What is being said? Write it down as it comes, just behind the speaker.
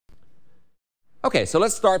Okay, so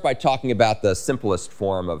let's start by talking about the simplest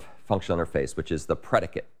form of functional interface, which is the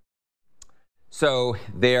predicate. So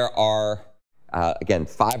there are, again,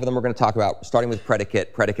 5 of them we're going to talk about, starting with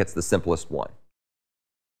predicate. Predicate's the simplest one.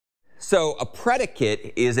 So a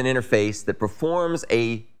predicate is an interface that performs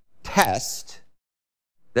a test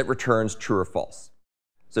that returns true or false.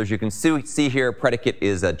 So as you can see here, predicate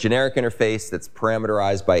is a generic interface that's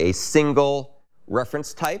parameterized by a single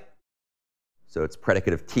reference type. So it's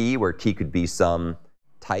predicate of t, where t could be some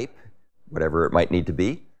type, whatever it might need to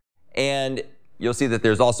be. And you'll see that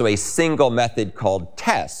there's also a single method called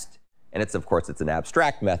test. And it's, of course, it's an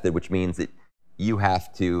abstract method, which means that you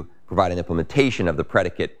have to provide an implementation of the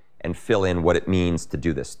predicate and fill in what it means to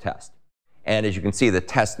do this test. And as you can see, the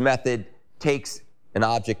test method takes an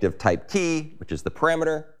object of type t, which is the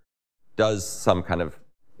parameter, does some kind of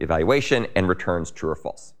evaluation, and returns true or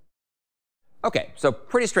false. Okay, so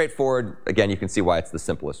pretty straightforward. Again, you can see why it's the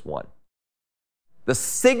simplest one. The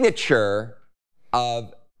signature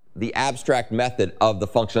of the abstract method of the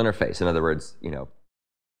functional interface, in other words,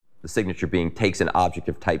 the signature being takes an object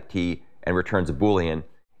of type t and returns a Boolean,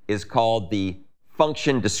 is called the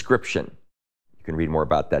function description. You can read more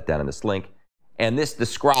about that down in this link. And this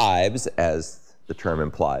describes, as the term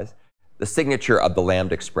implies, the signature of the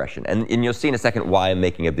lambda expression. And you'll see in a second why I'm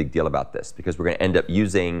making a big deal about this, because we're going to end up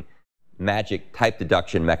using magic type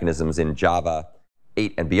deduction mechanisms in Java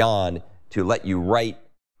 8 and beyond to let you write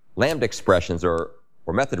lambda expressions or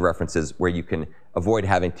method references where you can avoid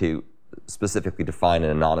having to specifically define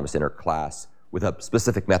an anonymous inner class with a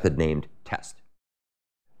specific method named test.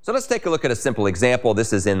 So let's take a look at a simple example.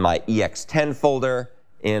 This is in my EX10 folder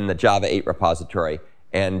in the Java 8 repository.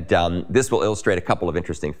 And this will illustrate a couple of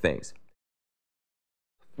interesting things.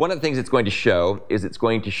 One of the things it's going to show is it's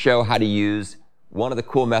going to show how to use one of the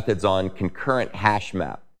cool methods on Concurrent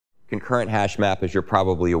Hashmap. Concurrent Hashmap, as you're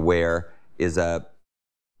probably aware, is a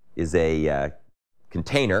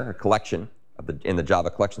container, a collection in the Java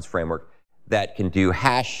Collections framework that can do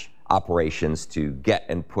hash operations to get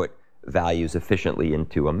and put values efficiently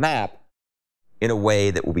into a map in a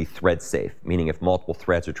way that will be thread safe, meaning if multiple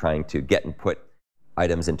threads are trying to get and put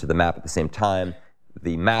items into the map at the same time,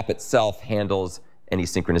 the map itself handles any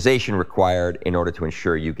synchronization required in order to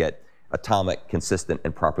ensure you get atomic, consistent,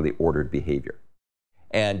 and properly ordered behavior.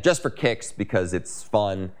 And just for kicks, because it's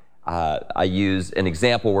fun, I use an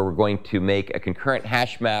example where we're going to make a concurrent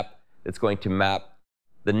hash map that's going to map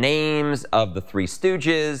the names of the 3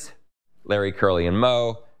 Stooges, Larry, Curly, and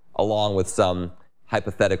Moe, along with some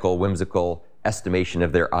hypothetical, whimsical estimation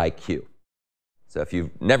of their IQ. So if you've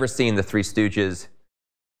never seen the 3 Stooges,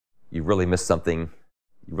 you've really missed something.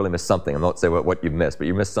 You really missed something. I won't say what you've missed, but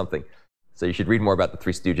you missed something. So you should read more about the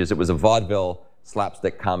 3 Stooges. It was a vaudeville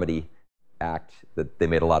slapstick comedy act that they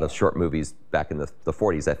made a lot of short movies back in the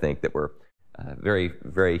 40s, I think, that were very,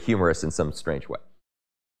 very humorous in some strange way.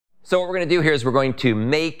 So what we're going to do here is we're going to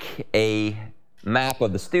make a map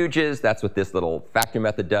of the Stooges. That's what this little factor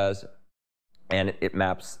method does. And it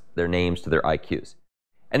maps their names to their IQs.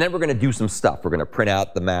 And then we're going to do some stuff. We're going to print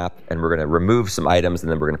out the map, and we're going to remove some items, and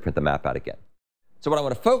then we're going to print the map out again. So what I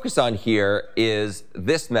want to focus on here is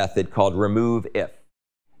this method called RemoveIf.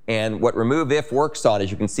 And what RemoveIf works on,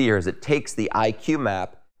 as you can see here, is it takes the IQ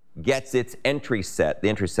map, gets its entry set. The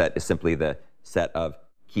entry set is simply the set of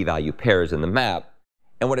key value pairs in the map.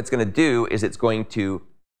 And what it's going to do is it's going to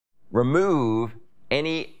remove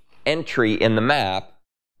any entry in the map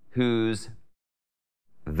whose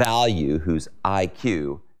value, whose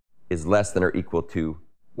IQ, is less than or equal to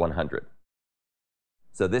 100.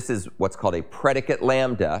 So this is what's called a predicate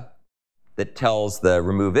lambda that tells the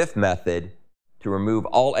RemoveIf method to remove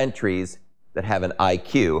all entries that have an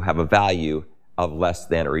IQ, have a value of less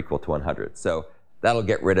than or equal to 100. So that'll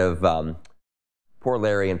get rid of poor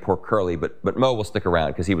Larry and poor Curly, but Moe will stick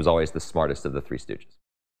around because he was always the smartest of the 3 Stooges.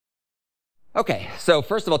 Okay, so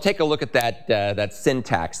first of all, take a look at that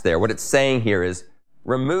syntax there. What it's saying here is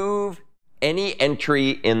remove any entry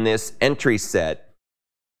in this entry set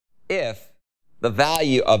if the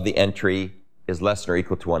value of the entry is less than or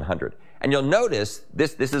equal to 100. And you'll notice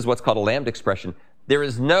this is what's called a lambda expression. There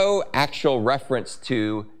is no actual reference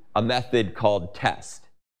to a method called test.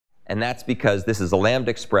 And that's because this is a lambda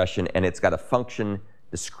expression, and it's got a function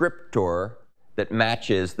descriptor that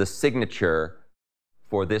matches the signature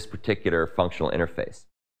for this particular functional interface.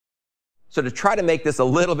 So to try to make this a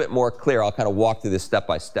little bit more clear, I'll kind of walk through this step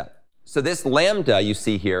by step. So this lambda you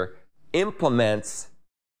see here implements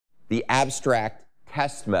the abstract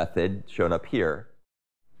test method shown up here.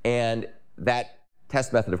 And that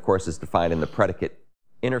test method, of course, is defined in the predicate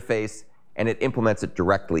interface, and it implements it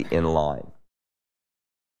directly in line.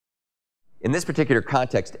 In this particular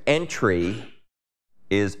context, entry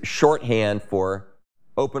is shorthand for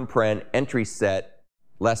open paren entry set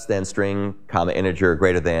less than string, comma, integer,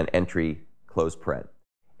 greater than entry, close paren.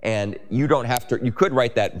 And you don't have to, you could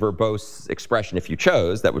write that verbose expression if you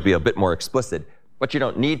chose. That would be a bit more explicit, but you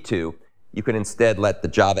don't need to. You can instead let the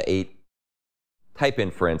Java 8 type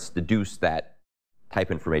inference deduce that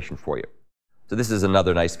type information for you. So this is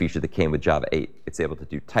another nice feature that came with Java 8. It's able to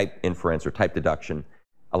do type inference or type deduction,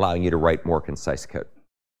 allowing you to write more concise code.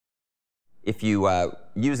 If you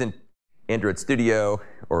use Android Studio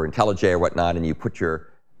or IntelliJ or whatnot, and you put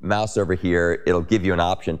your mouse over here, it'll give you an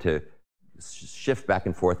option to shift back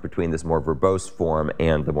and forth between this more verbose form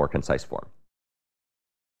and the more concise form.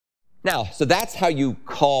 Now, so that's how you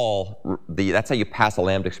call that's how you pass a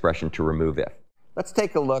lambda expression to RemoveIf. Let's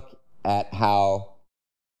take a look at how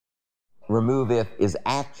RemoveIf is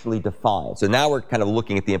actually defined. So now we're kind of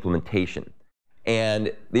looking at the implementation.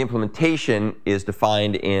 And the implementation is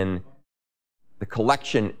defined in the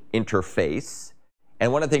collection interface.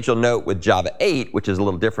 And one of the things you'll note with Java 8, which is a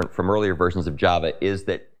little different from earlier versions of Java, is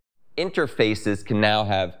that interfaces can now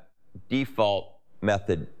have default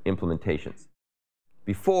method implementations.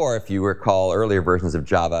 Before, if you recall earlier versions of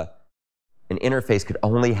Java, an interface could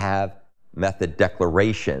only have method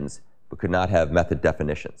declarations, but could not have method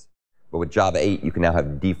definitions. But with Java 8, you can now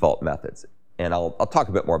have default methods. And I'll talk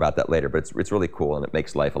a bit more about that later, but it's really cool, and it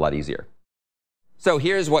makes life a lot easier. So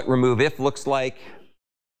here's what RemoveIf looks like.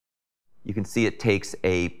 You can see it takes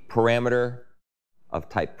a parameter of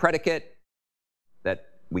type predicate that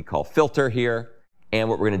we call filter here. And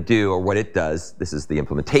what we're going to do, or what it does, this is the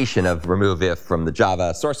implementation of RemoveIf from the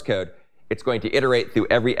Java source code. It's going to iterate through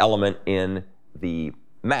every element in the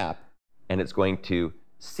map, and it's going to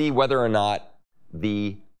see whether or not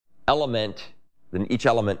the element, then each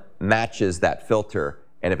element matches that filter,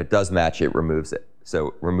 and if it does match, it removes it.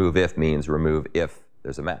 So RemoveIf means remove if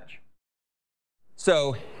there's a match.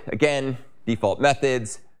 So again, default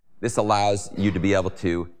methods. This allows you to be able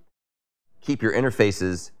to keep your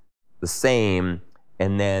interfaces the same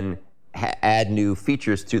and then add new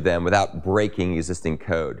features to them without breaking existing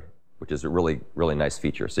code, which is a really, really nice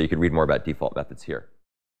feature. So you can read more about default methods here.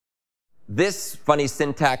 This funny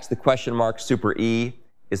syntax, the question mark super E,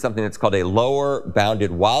 is something that's called a lower bounded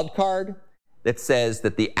wildcard that says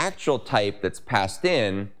that the actual type that's passed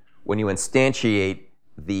in when you instantiate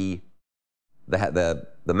the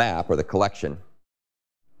map or the collection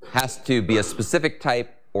has to be a specific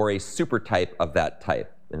type or a supertype of that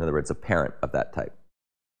type. In other words, a parent of that type.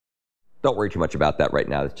 Don't worry too much about that right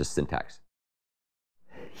now. It's just syntax.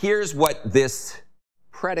 Here's what this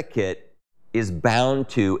predicate is bound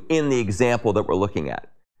to in the example that we're looking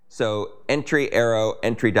at. So entry arrow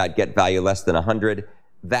entry.getValue less than 100.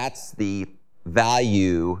 That's the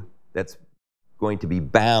value that's going to be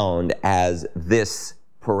bound as this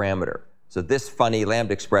parameter. So this funny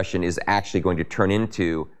lambda expression is actually going to turn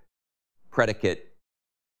into predicate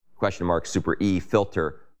question mark super E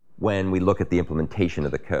filter when we look at the implementation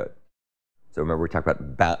of the code. So remember we talked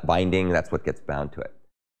about binding, that's what gets bound to it.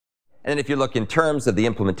 And then if you look in terms of the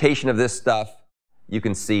implementation of this stuff, you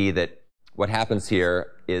can see that what happens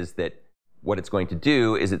here is that what it's going to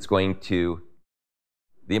do is it's going to,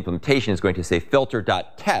 the implementation is going to say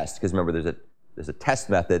filter.test, because remember there's a test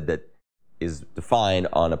method that is defined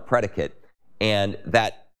on a predicate, and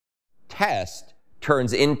that test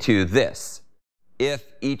turns into this, if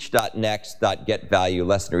each.next.getValue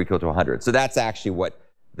less than or equal to 100. So that's actually what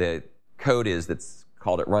the code is that's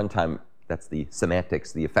called at runtime. That's the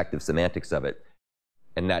semantics, the effective semantics of it.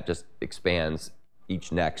 And that just expands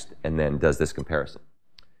each next and then does this comparison.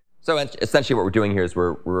 So essentially what we're doing here is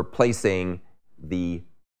we're replacing the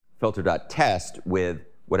filter.test with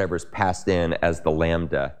whatever's passed in as the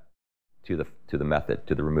lambda to the method,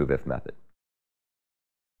 to the RemoveIf method.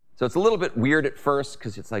 So it's a little bit weird at first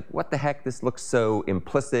because it's like, what the heck? This looks so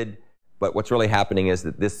implicit. But what's really happening is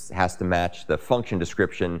that this has to match the function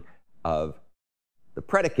description of the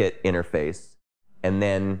predicate interface. And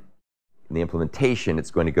then in the implementation,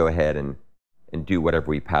 it's going to go ahead and do whatever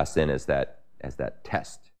we pass in as that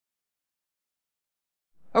test.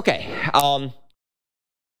 OK.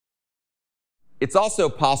 It's also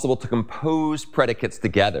possible to compose predicates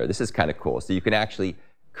together. This is kind of cool. So you can actually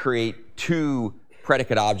create two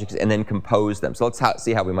predicate objects and then compose them. So let's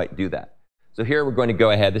see how we might do that. So here we're going to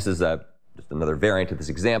go ahead. This is just another variant of this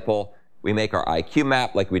example. We make our IQ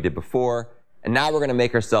map like we did before. And now we're going to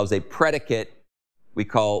make ourselves a predicate we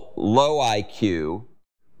call low IQ,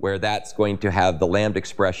 where that's going to have the lambda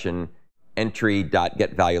expression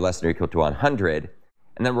entry.getValue less than or equal to 100.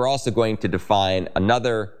 And then we're also going to define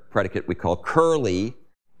another predicate we call curly.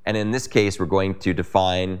 And in this case, we're going to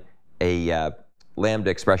define a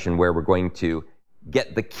lambda expression where we're going to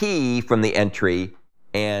get the key from the entry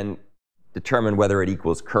and determine whether it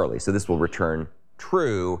equals curly. So this will return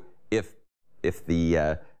true if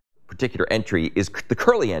the particular entry is the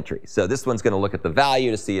curly entry. So this one's going to look at the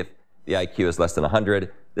value to see if the IQ is less than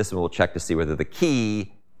 100. This one will check to see whether the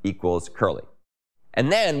key equals curly.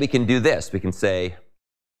 And then we can do this. We can say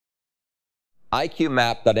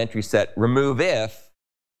IQMap.entrySet RemoveIf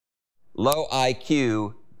low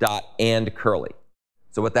IQ dot and curly.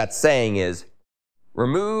 So what that's saying is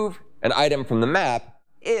remove an item from the map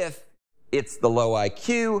if it's the low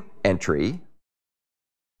IQ entry,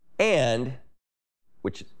 and,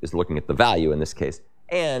 which is looking at the value in this case,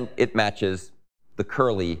 and it matches the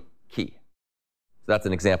curly key. So that's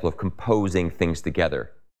an example of composing things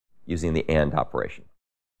together using the AND operation.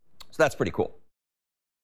 So that's pretty cool.